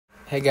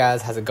Hey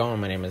guys, how's it going?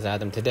 My name is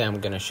Adam. Today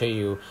I'm going to show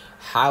you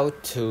how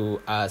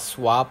to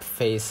swap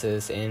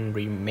faces in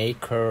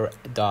Remaker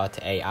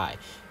AI.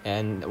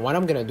 And what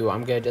I'm going to do,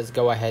 I'm going to just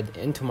go ahead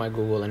into my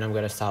Google and I'm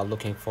going to start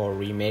looking for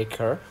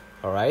Remaker.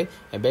 Alright,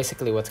 and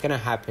basically what's going to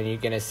happen, you're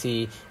going to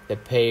see the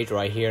page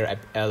right here,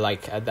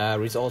 the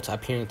results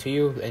appearing to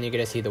you, and you're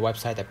going to see the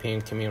website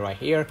appearing to me right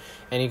here,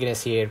 and you're going to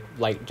see it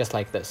just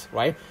like this,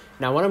 right?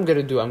 Now what I'm going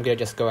to do, I'm going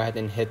to just go ahead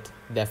and hit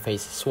the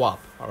face swap.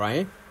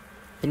 Alright,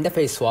 in the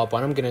face swap,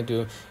 what I'm gonna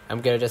do, I'm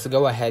gonna just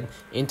go ahead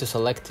into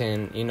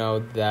selecting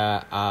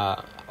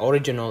the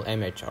original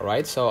image. All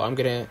right, so I'm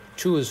gonna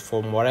choose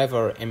from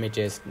whatever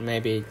images,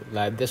 maybe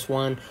like this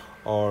one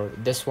or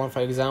this one,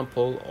 for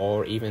example,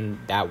 or even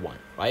that one,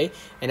 right?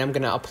 And I'm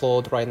gonna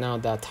upload right now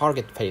the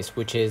target face,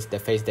 which is the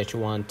face that you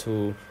want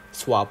to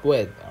swap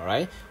with. All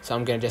right, so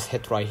I'm gonna just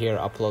hit right here,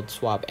 upload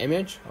swap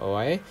image. All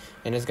right,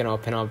 and it's gonna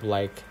open up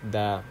like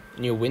the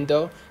new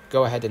window.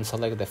 Go ahead and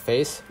select the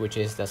face, which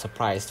is the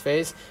surprised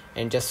face,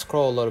 and just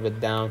scroll a little bit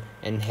down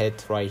and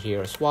hit right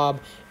here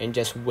swap, and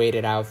just wait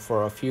it out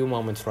for a few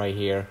moments right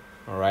here.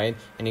 All right,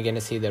 and you're gonna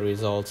see the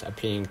results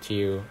appearing to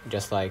you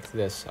just like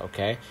this.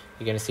 Okay,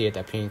 you're gonna see it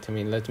appearing to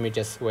me. Let me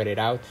just wait it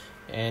out,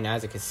 and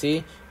as you can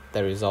see,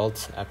 the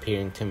results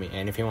appearing to me.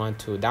 And if you want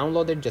to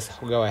download it, just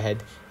go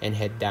ahead and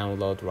hit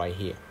download right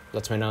here.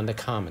 Let me know in the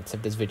comments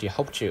if this video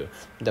helped you.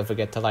 Don't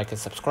forget to like and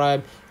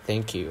subscribe.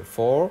 Thank you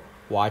for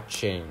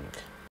watching.